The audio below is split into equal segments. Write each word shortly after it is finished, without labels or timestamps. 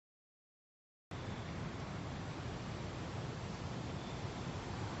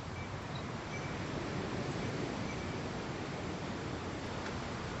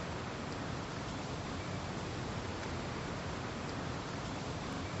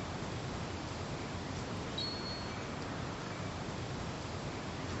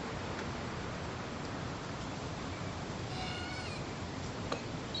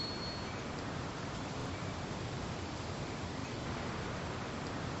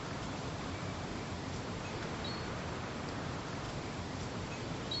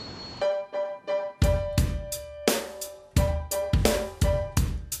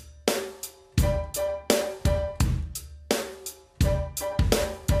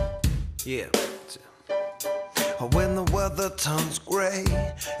Yeah. When the weather turns gray,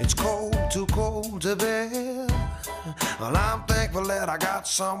 it's cold, too cold to bear. Well, I'm thankful that I got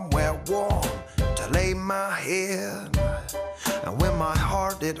somewhere warm to lay my head. And when my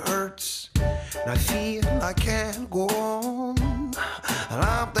heart it hurts and I feel I can't go on, and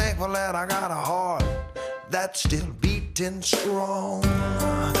I'm thankful that I got a heart that's still beating strong.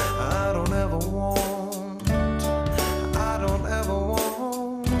 I don't ever want, I don't ever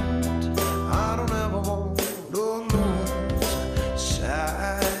want, I don't ever want to lose sight.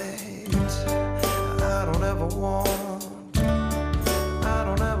 I don't ever want, I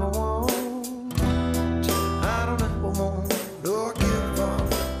don't ever want, I don't ever want to give up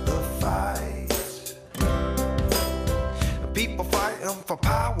the fight. People fighting for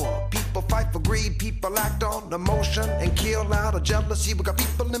power, people fight for greed, people act on emotion and kill out of jealousy. We got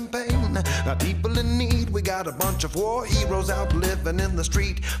people in pain, got people in need. We got a bunch of war heroes out living in the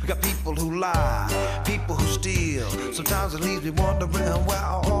street. We got people who lie, people who steal. Sometimes it leaves me wondering, where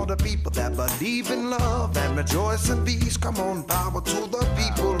are all the people that believe in love and rejoice in peace? Come on, power to the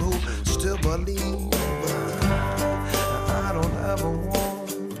people who still believe. I don't ever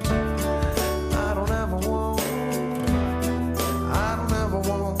want, I don't ever want, I don't ever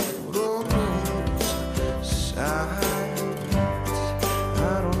want to lose sight.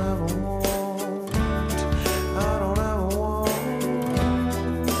 I don't ever want, I don't ever want,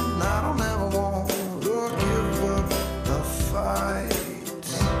 I don't ever want to give up the fight.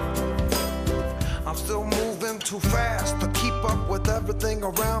 I'm still moving too fast to keep up with everything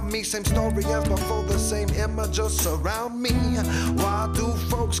around me. Same story as before, the same images surround me. Why do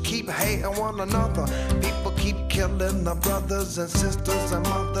folks keep hating one another? People keep killing their brothers and sisters and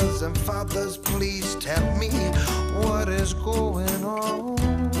mothers and fathers. Please tell me what is going on.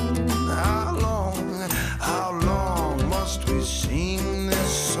 How long must we sing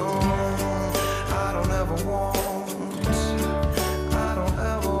this song? I don't ever want, I don't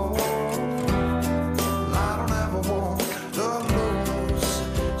ever want, I don't ever want to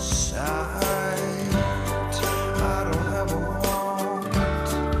lose sight. I don't ever want,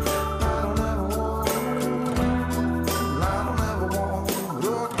 I don't ever want, I don't ever want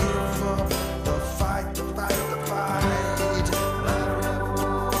to give up the fight, the fight, the fight.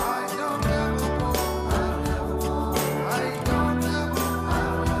 I don't ever want, I don't ever want, I don't ever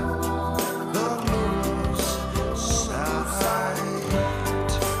want to lose sight.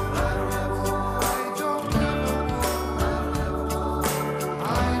 I don't ever want,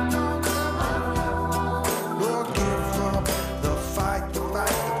 I don't ever want, I don't ever give up the fight, the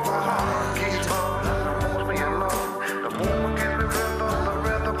fight, the fight. Keeps on, moves me along. The movement gives me rhythm, the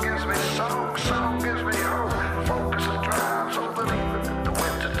rhythm gives me song, song gives me hope. Focus and drive, so that even in the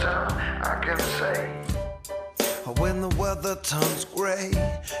winter time I can say, when the weather turns gray,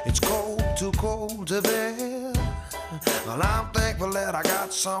 it's cold, too cold to bear. Well, I'm thankful that I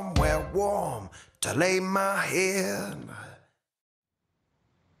got somewhere warm to lay my head.